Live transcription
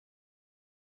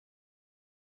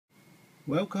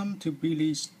Welcome to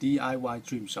Billy's DIY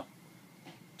Dream Shop.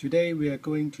 Today we are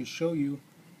going to show you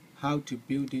how to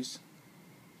build this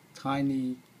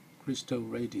tiny crystal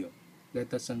radio that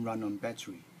doesn't run on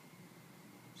battery.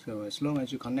 So as long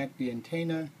as you connect the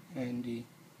antenna and the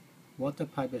water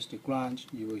pipe as the ground,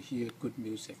 you will hear good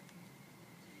music.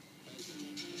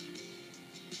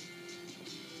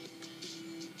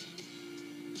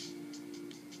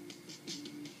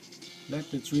 Let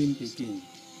the dream begin.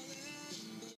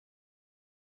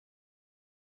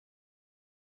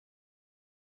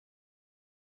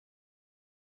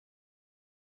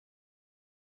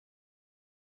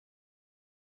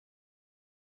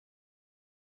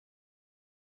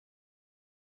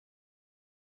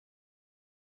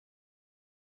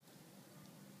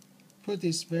 Put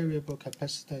this variable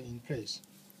capacitor in place.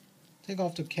 Take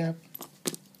off the cap.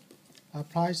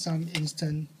 Apply some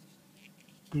instant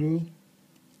glue.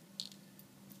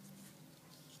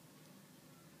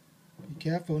 Be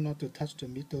careful not to touch the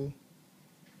middle,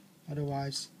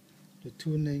 otherwise the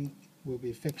tuning will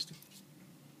be fixed.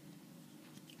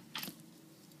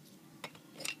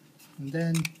 And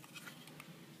then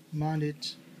mount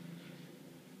it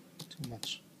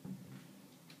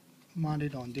Mount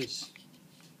it on this.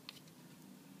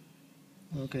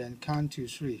 Okay, and count to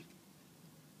 3.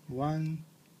 1,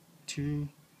 2,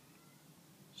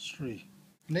 3.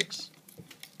 Next,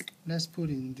 let's put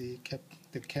in the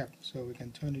cap so we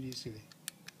can turn it easily.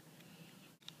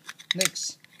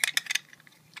 Next,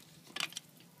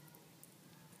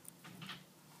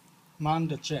 mount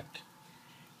the jack.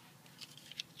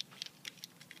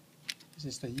 This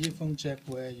is the earphone jack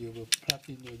where you will plug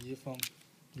in your earphone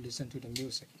to listen to the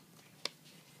music.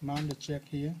 Mount the jack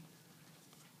here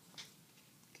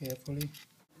carefully.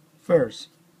 First,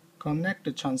 connect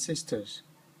the transistors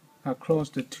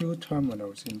across the 2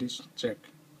 terminals in this jack,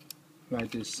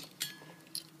 like this.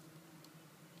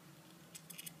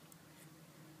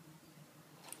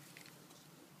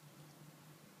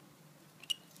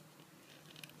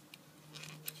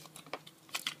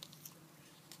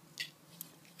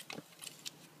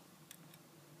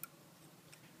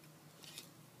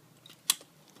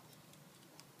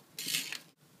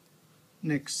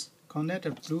 Next, connect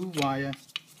a blue wire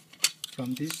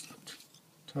from this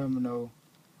terminal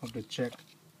of the jack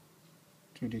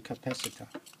to the capacitor.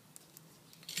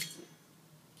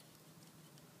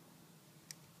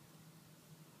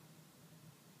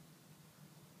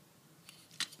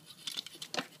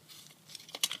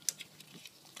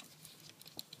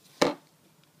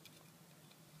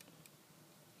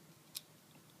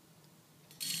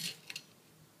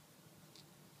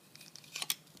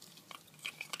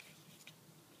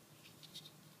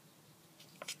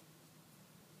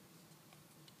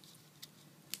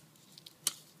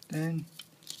 Then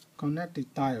connect the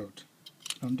diode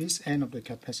from this end of the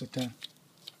capacitor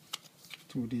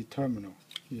to the terminal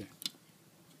here.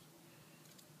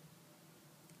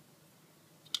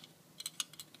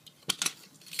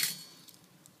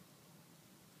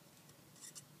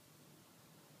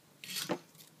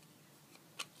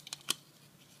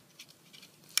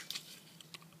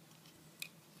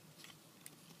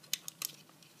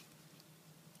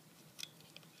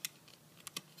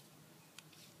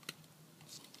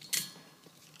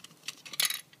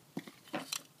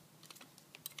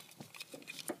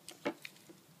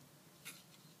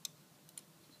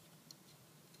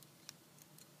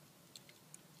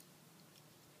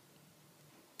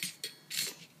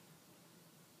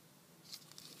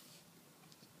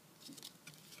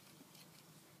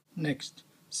 Next,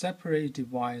 separate the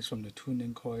wires from the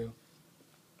tuning coil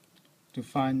to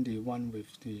find the one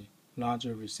with the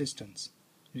larger resistance.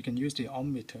 You can use the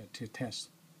ohmmeter to test.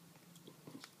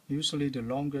 Usually the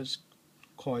longest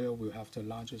coil will have the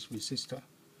largest resistor.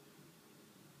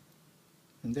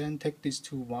 And then take these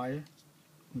 2 wires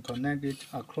and connect it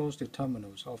across the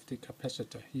terminals of the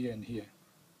capacitor here and here.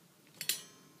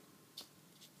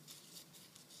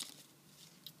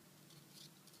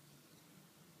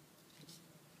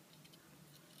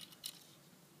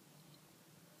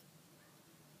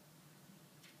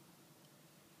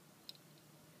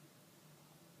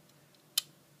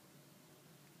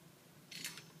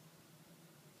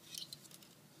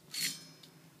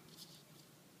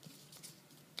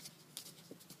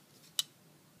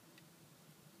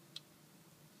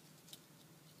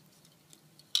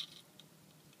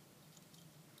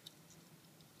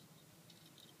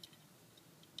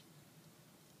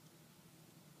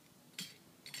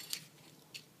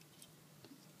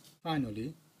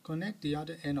 Finally, connect the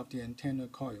other end of the antenna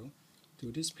coil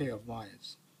to this pair of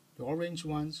wires. The orange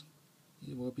ones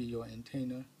will be your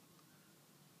antenna,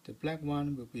 the black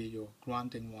one will be your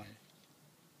grounding wire.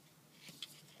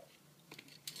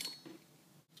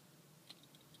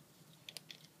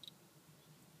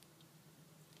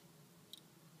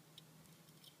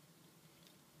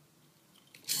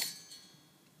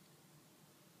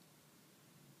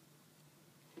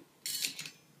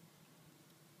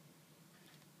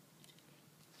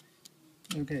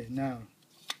 Okay, now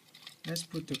let's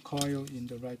put the coil in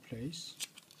the right place.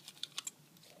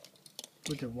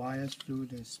 Put the wires through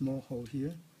the small hole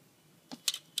here.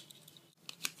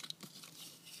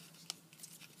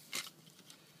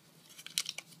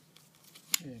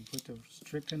 And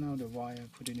straighten out the wire,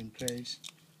 put it in place,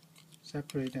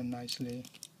 separate them nicely,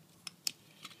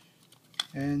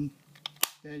 and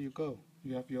there you go.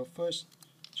 You have your first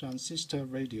transistor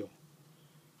radio.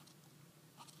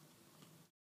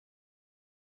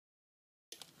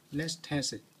 Let's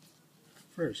test it.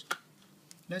 First,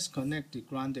 let's connect the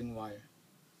grounding wire.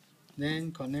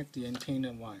 Then connect the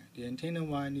antenna wire. The antenna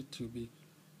wire needs to be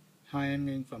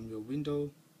hanging from your window,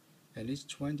 at least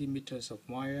 20 meters of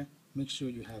wire. Make sure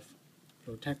you have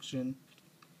protection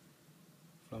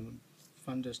from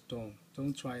thunderstorm.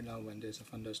 Don't try it now when there's a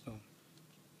thunderstorm.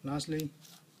 Lastly,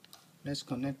 let's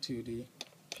connect to the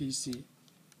PC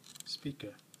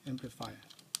speaker amplifier.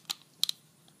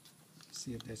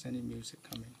 See if there's any music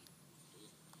coming.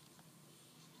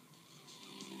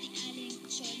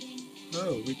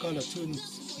 Oh, we got a tune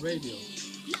radio.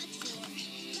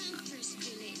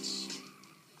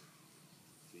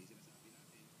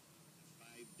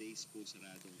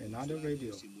 Another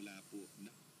radio.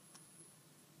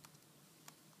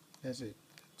 That's it,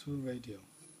 2 radio.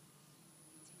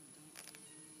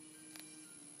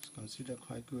 It's considered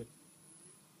quite good.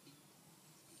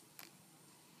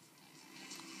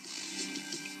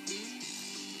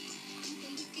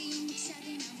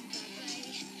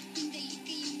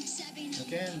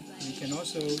 Again, you can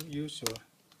also use your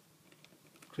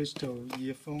crystal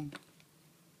earphone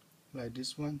like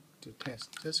this one to test.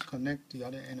 Just connect the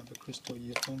other end of the crystal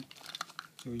earphone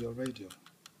to your radio,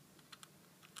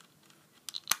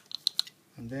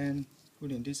 and then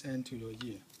put in this end to your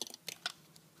ear.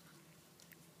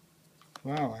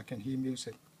 Wow, I can hear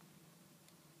music.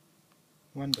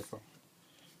 Wonderful.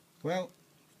 Well,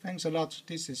 thanks a lot.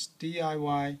 This is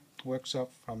DIY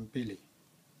workshop from Billy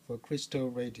for Crystal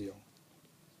Radio.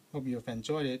 Hope you've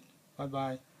enjoyed it. Bye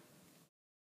bye.